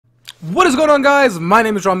What is going on, guys? My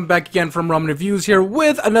name is Ramen, back again from Ramen Reviews here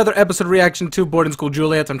with another episode reaction to Boarding School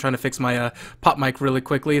Juliet. I'm trying to fix my pop mic really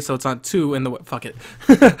quickly so it's not too in the way. Fuck it.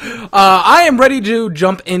 I am ready to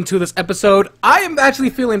jump into this episode. I am actually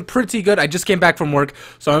feeling pretty good. I just came back from work,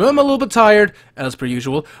 so I'm a little bit tired, as per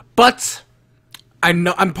usual. But I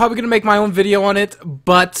know I'm probably going to make my own video on it,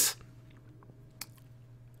 but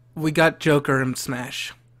we got Joker in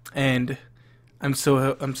Smash, and I'm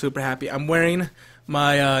super happy. I'm wearing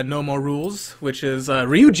my No More Rules, which is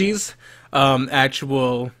Ryuji's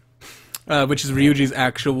actual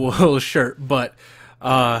shirt. But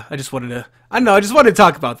I just wanted to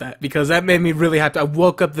talk about that because that made me really happy. I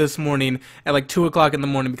woke up this morning at like 2 o'clock in the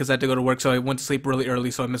morning because I had to go to work, so I went to sleep really early,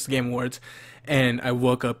 so I missed the Game Awards. And I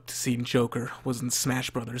woke up to see Joker was in Smash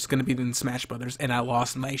Brothers, gonna be in Smash Brothers, and I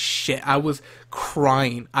lost my shit. I was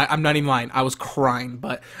crying. I'm not even lying. I was crying.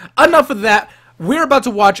 But enough of that. We're about to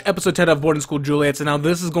watch episode 10 of Boarding School Juliet, and now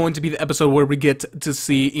this is going to be the episode where we get to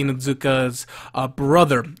see Inuzuka's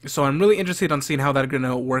brother. So I'm really interested on seeing how they're going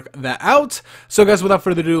to work that out. So guys, without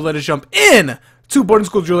further ado, let us jump in to Boarding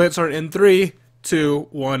School Juliet, starting in 3, 2,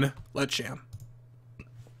 1, let's jam.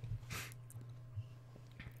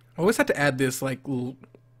 I always have to add this, like, little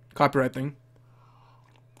copyright thing.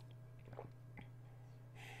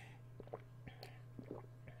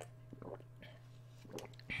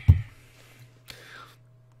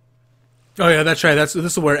 Oh yeah, that's right. This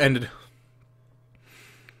is where it ended.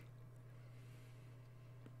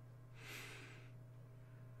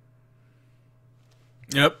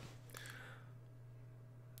 Yep.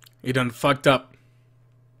 He done fucked up.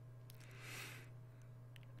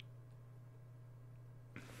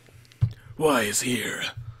 Why is here?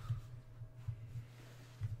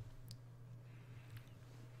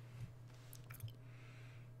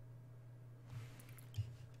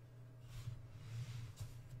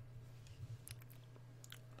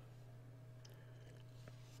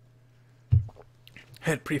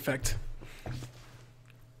 Head prefect.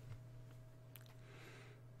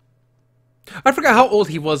 I forgot how old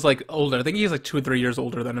he was, like, older. I think he's like 2 or 3 years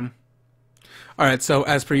older than him. Alright, so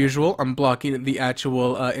as per usual, I'm blocking the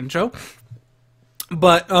actual intro.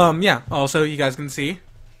 But, yeah, also you guys can see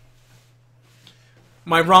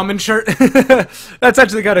my ramen shirt. That's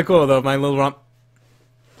actually kind of cool, though, my little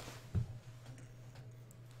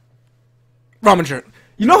ramen shirt.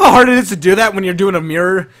 You know how hard it is to do that when you're doing a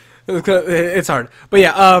mirror? It's hard. But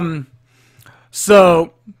yeah,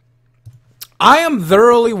 so I am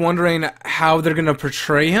thoroughly wondering how they're gonna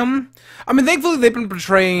portray him. I mean, thankfully they've been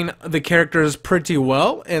portraying the characters pretty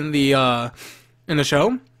well in the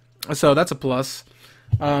show, so that's a plus.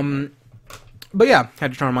 But yeah,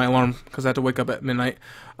 had to turn on my alarm because I had to wake up at midnight.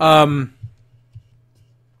 I'm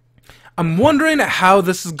wondering how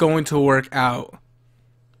this is going to work out.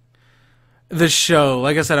 The show,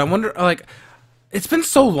 like I said, I wonder, like, it's been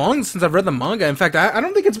so long since I've read the manga. In fact, I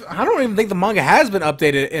don't even think the manga has been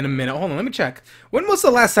updated in a minute. Hold on, let me check. When was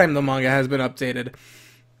the last time the manga has been updated?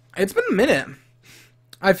 It's been a minute.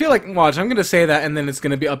 I feel like, watch, I'm gonna say that and then it's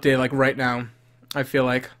gonna be updated like right now. I feel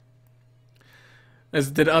like.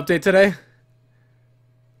 Did it update today?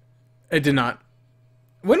 It did not.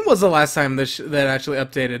 When was the last time that actually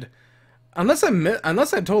updated? Unless I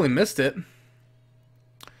totally missed it.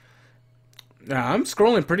 Yeah, I'm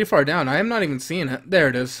scrolling pretty far down. I am not even seeing it. There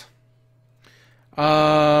it is.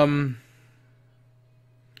 Let's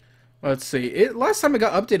see. Last time it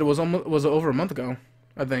got updated was over a month ago,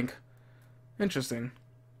 I think. Interesting.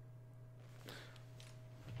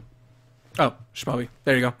 Oh, Shpawi.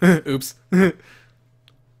 There you go. Oops.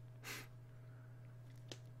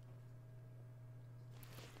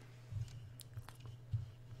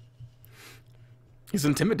 He's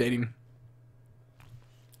intimidating.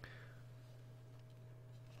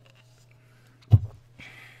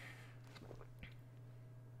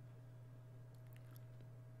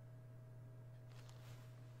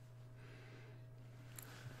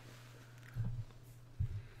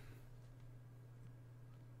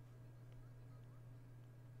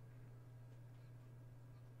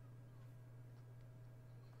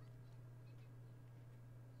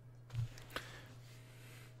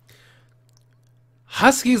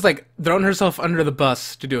 Husky's like throwing herself under the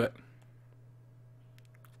bus to do it.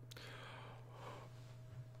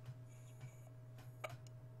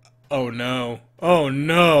 Oh no. Oh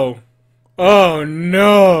no. Oh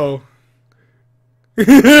no. She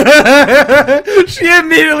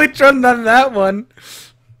immediately turned on that one.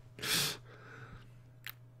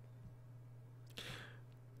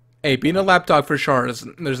 Hey, being a lapdog for sure,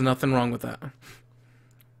 there's nothing wrong with that.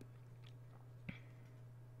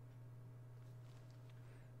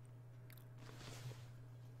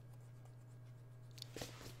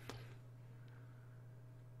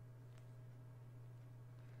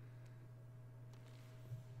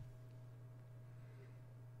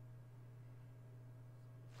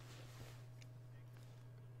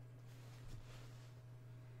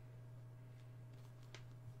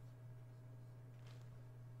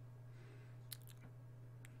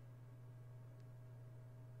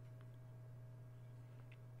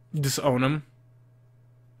 Disown him.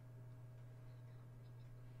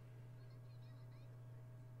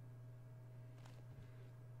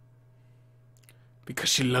 Because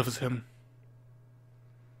she loves him.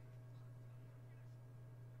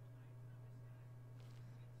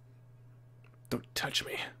 Don't touch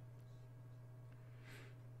me.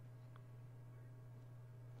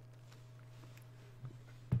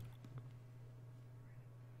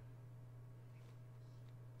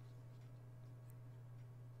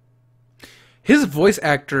 His voice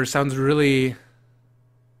actor sounds really...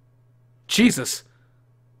 Jesus.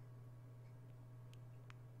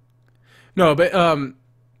 No, but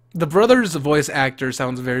the brother's voice actor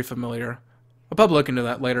sounds very familiar. I'll probably look into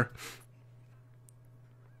that later.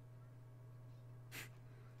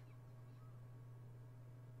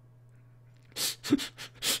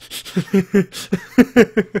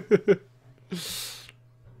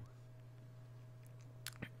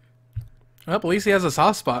 Well, at least he has a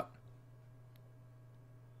soft spot.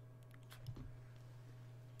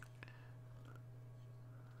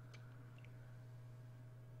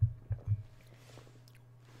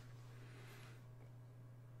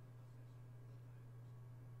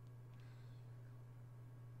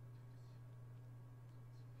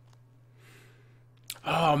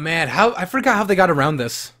 Oh man, how I forgot how they got around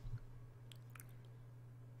this.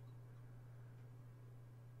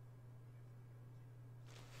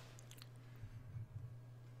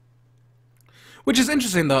 Which is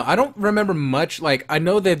interesting though. I don't remember much. Like I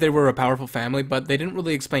know that they were a powerful family, but they didn't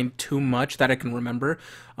really explain too much that I can remember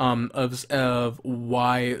of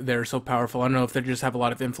why they're so powerful. I don't know if they just have a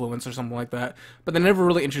lot of influence or something like that. But they never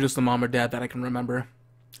really introduced the mom or dad that I can remember.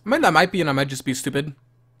 I mean, that might be, and I might just be stupid.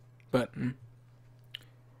 But.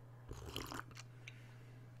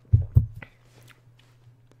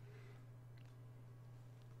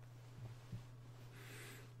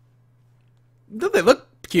 They look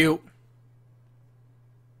cute.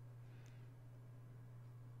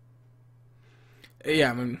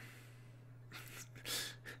 Yeah, I mean...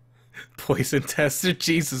 Poison tester,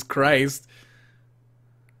 Jesus Christ.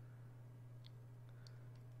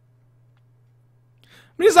 I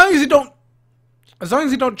mean, as long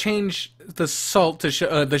as you don't change the salt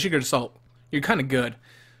to the sugar to salt, you're kind of good.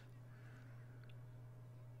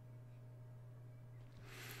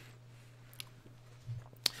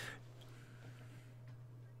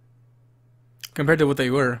 Compared to what they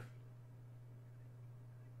were.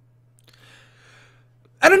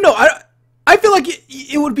 I don't know. I feel like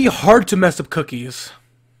it would be hard to mess up cookies.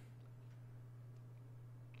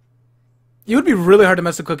 It would be really hard to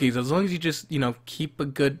mess up cookies as long as you just, you know, keep a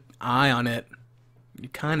good eye on it. You're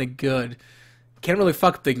kind of good. Can't really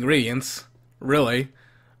fuck up the ingredients, really.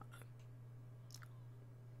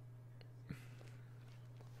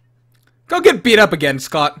 Go get beat up again,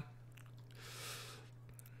 Scott.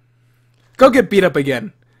 Go get beat up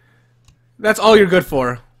again. That's all you're good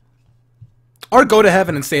for. Or go to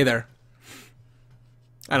heaven and stay there.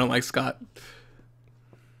 I don't like Scott.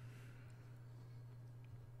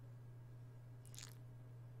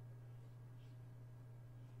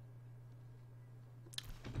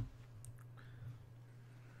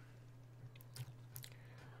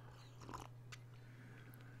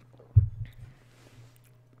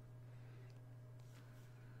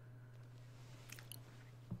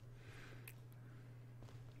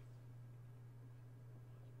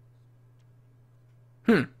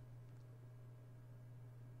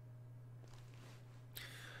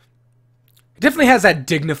 Definitely has that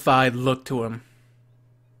dignified look to him.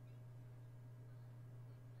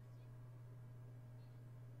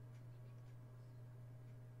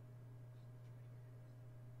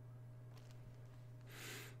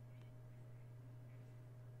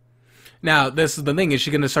 Now, this is the thing. Is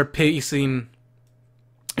she going to start piecing...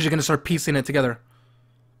 Is she going to start piecing it together?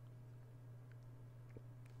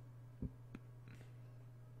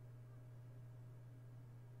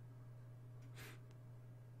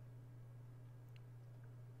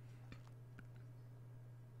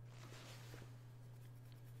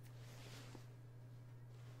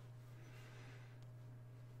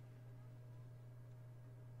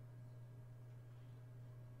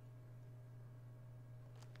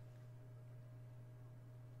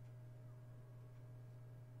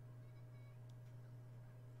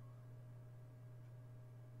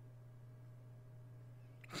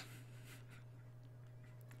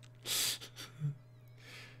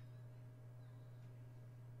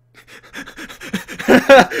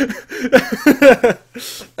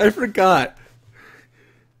 I forgot.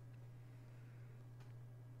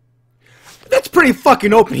 That's pretty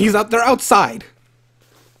fucking open. He's out there outside.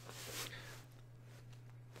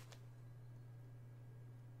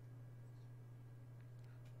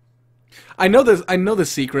 I know this. I know the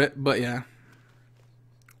secret, but yeah.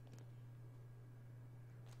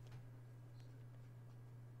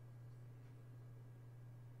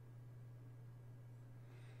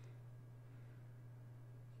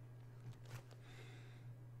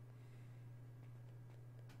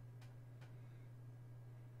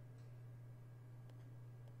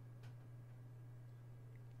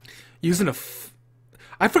 Using a.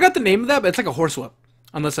 I forgot the name of that, but it's like a horsewhip.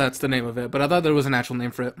 Unless that's the name of it, but I thought there was an actual name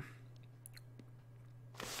for it.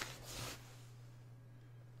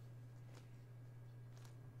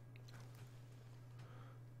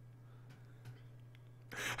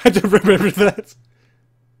 I don't remember that.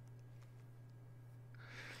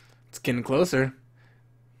 It's getting closer.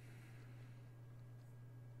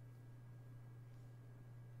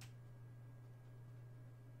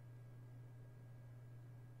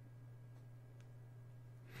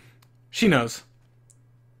 She knows.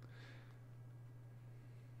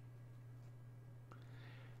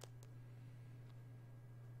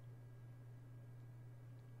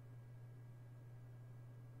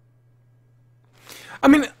 I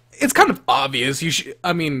mean, it's kind of obvious. You should.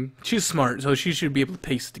 I mean, she's smart, so she should be able to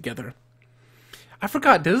pace it together. I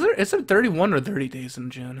forgot. Is it 31 or 30 days in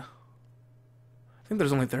June? I think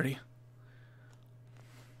there's only 30.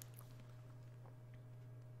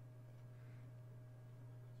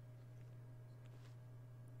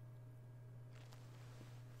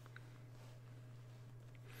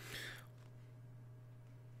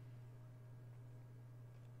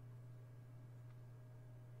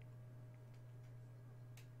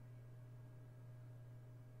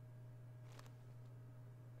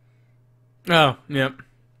 Oh, yep.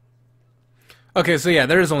 Okay, so yeah,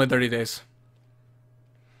 there is only 30 days.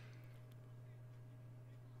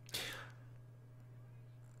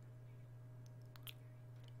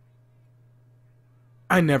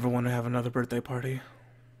 I never want to have another birthday party.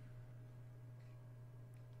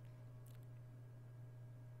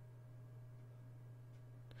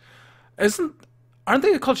 Isn't aren't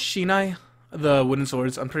they called Shinai? The wooden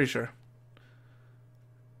swords, I'm pretty sure.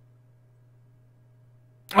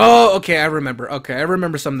 Oh, okay, I remember. Okay, I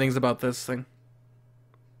remember some things about this thing.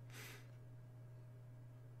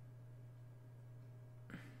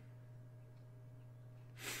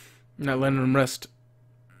 Not letting them rest.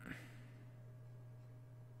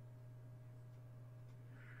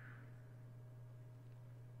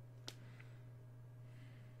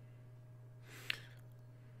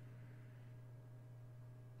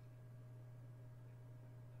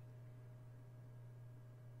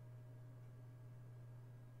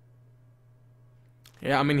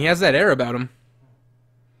 Yeah, I mean, he has that air about him.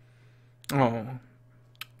 Oh.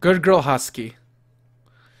 Good girl, Husky.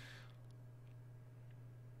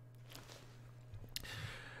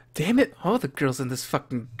 Damn it, all the girls in this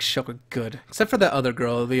fucking show are good. Except for that other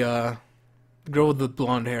girl, the girl with the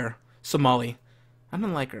blonde hair. Somali. I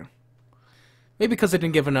don't like her. Maybe because I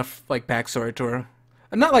didn't give enough, like, backstory to her.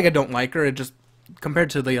 And not like I don't like her, it just, compared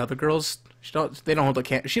to the other girls, they don't hold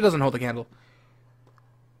a she doesn't hold a candle.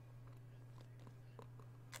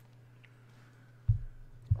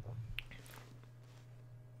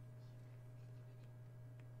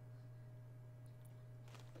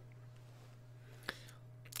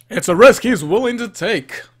 It's a risk he's willing to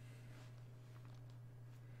take.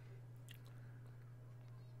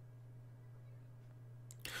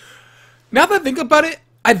 Now that I think about it,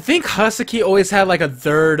 I think Husky always had like a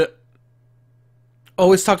third.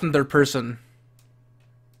 Always talked in third person.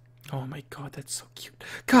 Oh my god, that's so cute.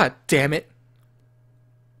 God damn it.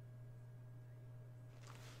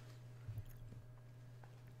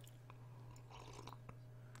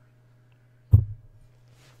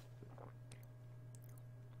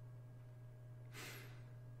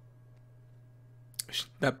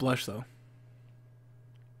 That blush though.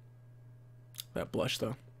 That blush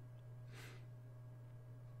though.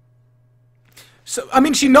 So, I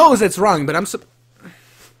mean, she knows it's wrong, but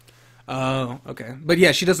oh, okay. But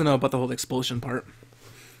yeah, she doesn't know about the whole expulsion part.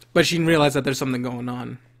 But she realized that there's something going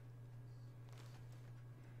on.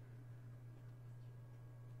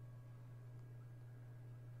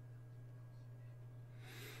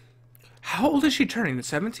 How old is she turning?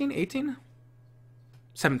 17? 18?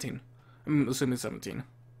 17. I'm assuming 17.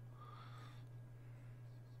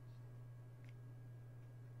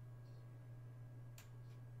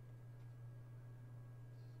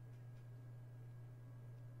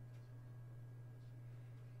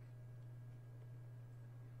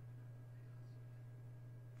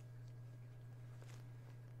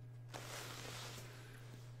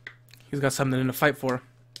 He's got something to fight for.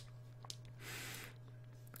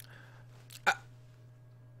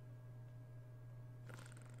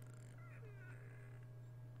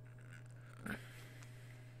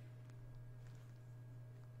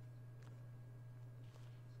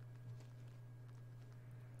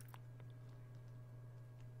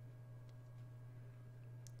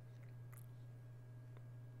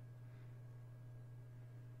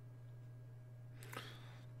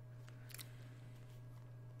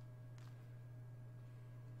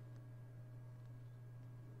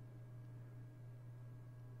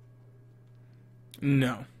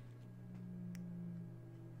 No.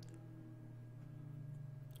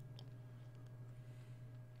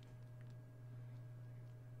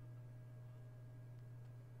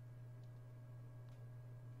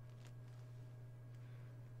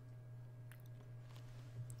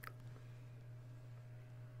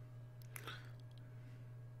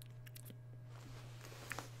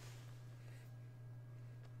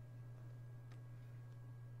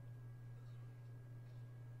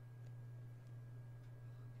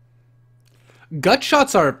 Gut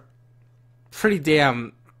shots are pretty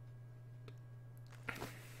damn...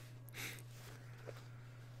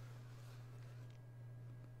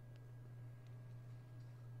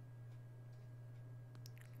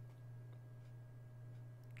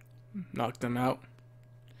 Knocked him out.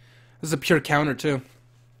 This is a pure counter, too.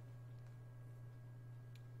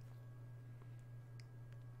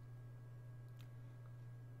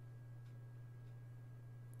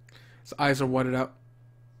 His eyes are watered out.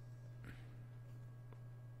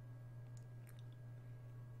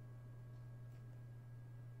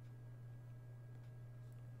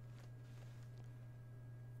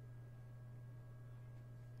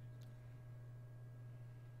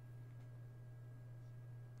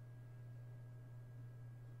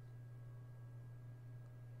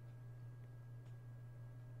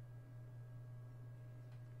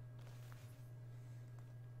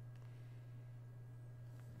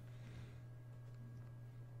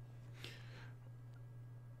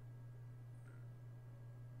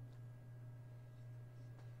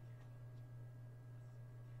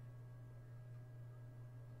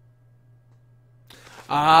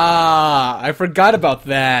 Ah, I forgot about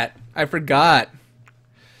that. I forgot.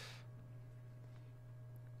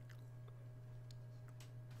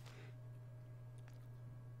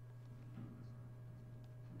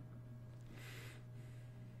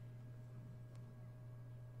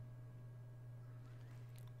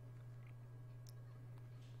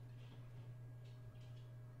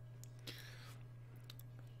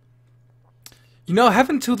 You know,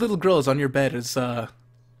 having two little girls on your bed is,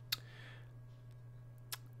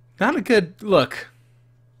 not a good look.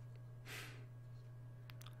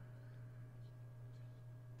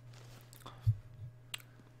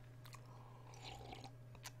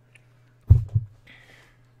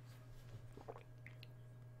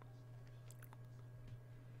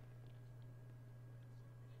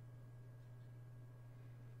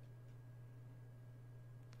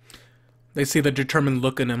 They see the determined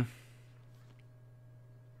look in him.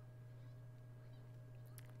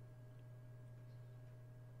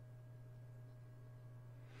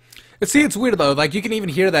 See, it's weird though. Like you can even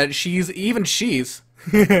hear that she's. You can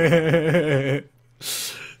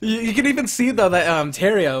even see though that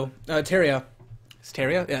Teria, is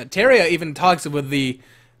Teria? Yeah, Teria even talks with the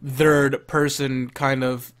third person kind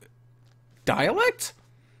of dialect.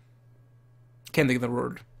 Can't think of the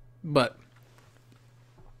word, but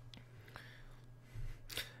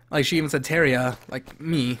like she even said Teria, like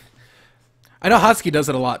me. I know Husky does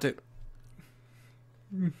it a lot too.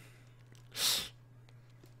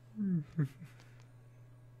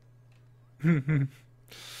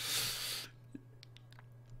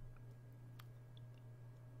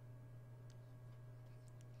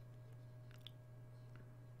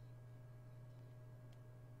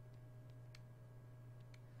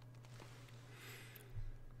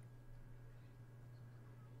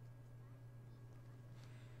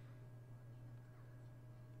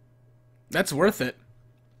 That's worth it.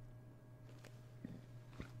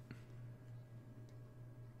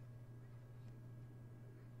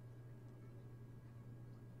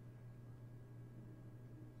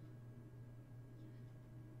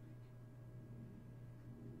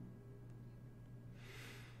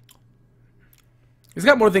 He's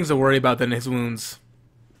got more things to worry about than his wounds.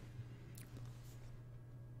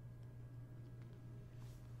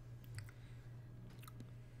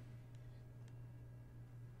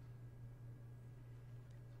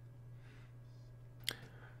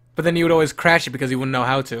 But then he would always crash it because he wouldn't know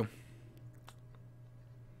how to.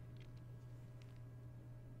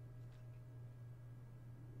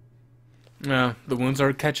 Yeah, the wounds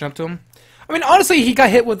are catching up to him. I mean, honestly, he got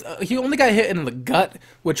hit with... he only got hit in the gut,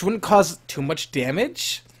 which wouldn't cause too much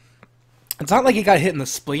damage. It's not like he got hit in the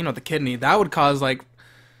spleen or the kidney. That would cause, like...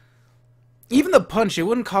 Even the punch, it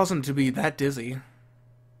wouldn't cause him to be that dizzy.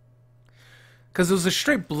 Because it was a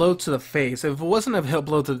straight blow to the face. If it wasn't a hit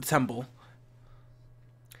blow to the temple...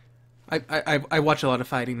 I watch a lot of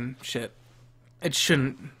fighting shit. It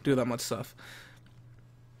shouldn't do that much stuff.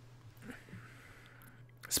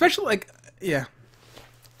 Especially, like... Yeah.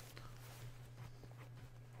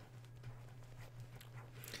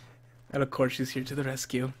 And of course she's here to the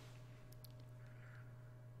rescue.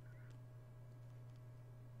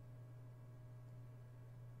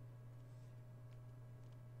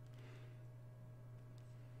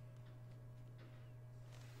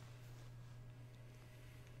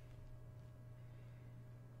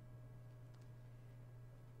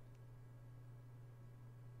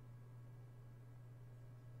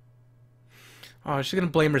 Oh, she's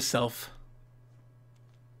gonna blame herself.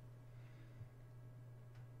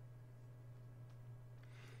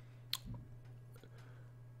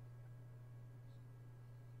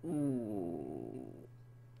 Ooh.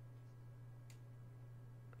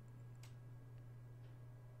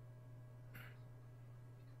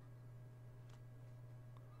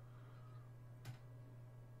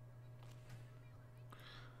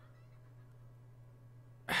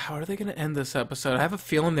 How are they gonna end this episode? I have a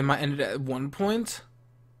feeling they might end it at one point.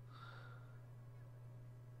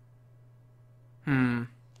 Hmm.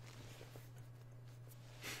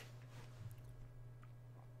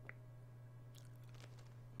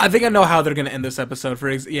 I think I know how they're gonna end this episode.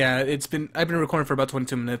 Yeah, I've been recording for about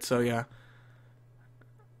 22 minutes, so yeah.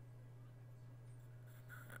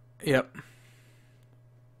 Yep.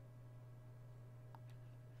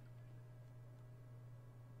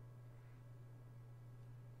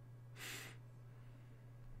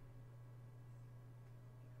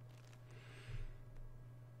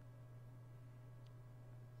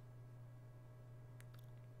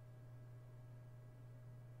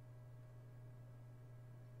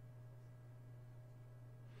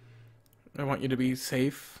 I want you to be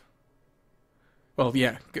safe. Well,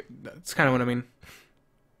 yeah, that's kind of what I mean.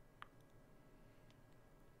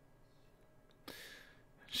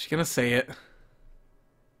 She's gonna say it,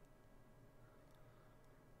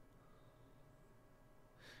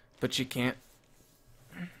 but she can't.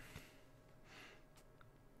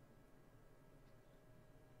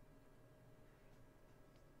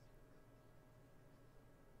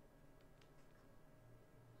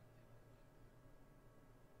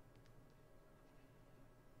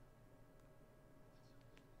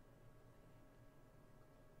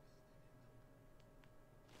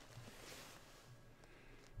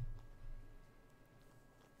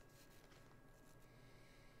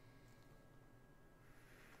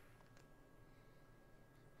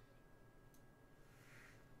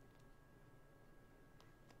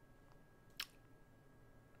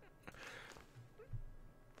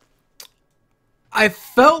 I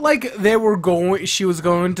felt like she was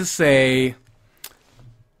going to say,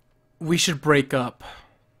 we should break up.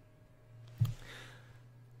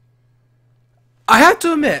 I have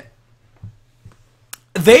to admit,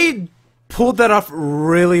 they pulled that off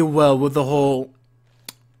really well with the whole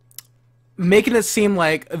making it seem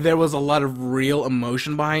like there was a lot of real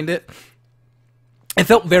emotion behind it. It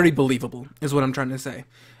felt very believable, is what I'm trying to say.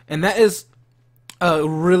 And that is a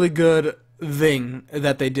really good thing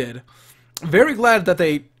that they did. Very glad that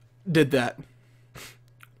they did that.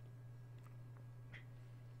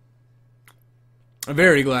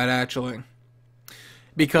 Very glad, actually.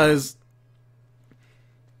 Because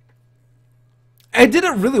it did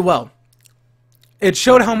it really well. It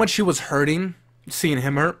showed how much she was hurting, seeing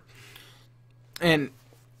him hurt. And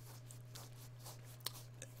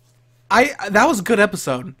that was a good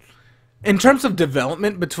episode. In terms of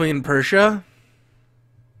development between Persia,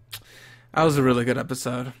 that was a really good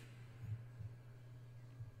episode.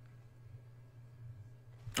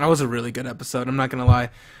 That was a really good episode, I'm not gonna lie.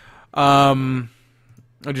 I'll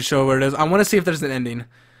just show where it is. I want to see if there's an ending.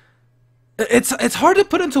 It's hard to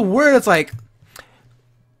put into words, like,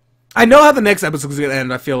 I know how the next episode is gonna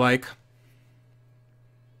end, I feel like.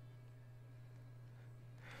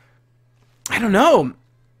 I don't know.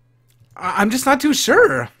 I'm just not too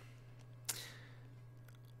sure.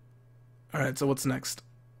 Alright, so what's next?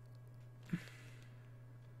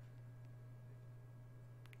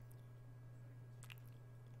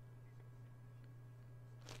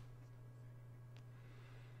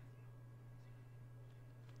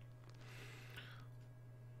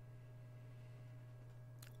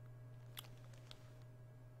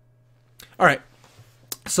 Alright.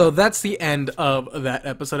 So that's the end of that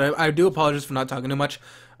episode. I do apologize for not talking too much.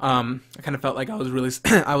 I kind of felt like I was really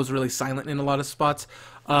I was really silent in a lot of spots.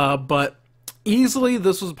 But easily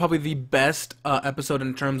this was probably the best episode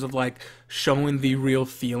in terms of like showing the real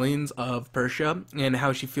feelings of Persia and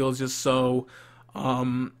how she feels just so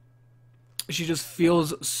she just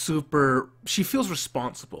feels she feels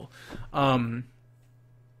responsible. Yeah,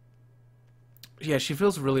 she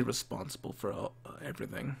feels really responsible for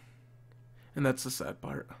everything. And that's the sad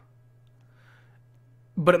part.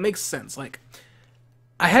 But it makes sense. Like,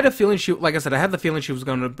 I had a feeling like I said, I had the feeling she was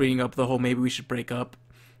going to bring up the whole maybe we should break up.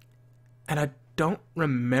 And I don't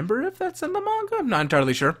remember if that's in the manga. I'm not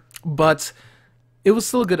entirely sure. But it was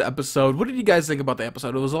still a good episode. What did you guys think about the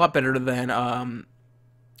episode? It was a lot better than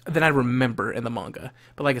I remember in the manga.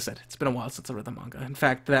 But like I said, it's been a while since I read the manga. In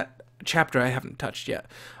fact, that chapter I haven't touched yet.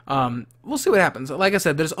 We'll see what happens. Like I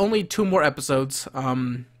said, there's only 2 more episodes.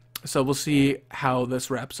 So we'll see how this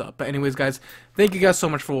wraps up. But anyways, guys, thank you guys so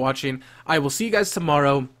much for watching. I will see you guys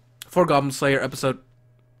tomorrow for Goblin Slayer episode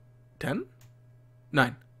 10?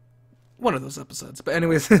 9. One of those episodes. But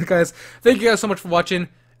anyways, guys, thank you guys so much for watching,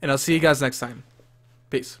 and I'll see you guys next time.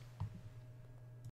 Peace.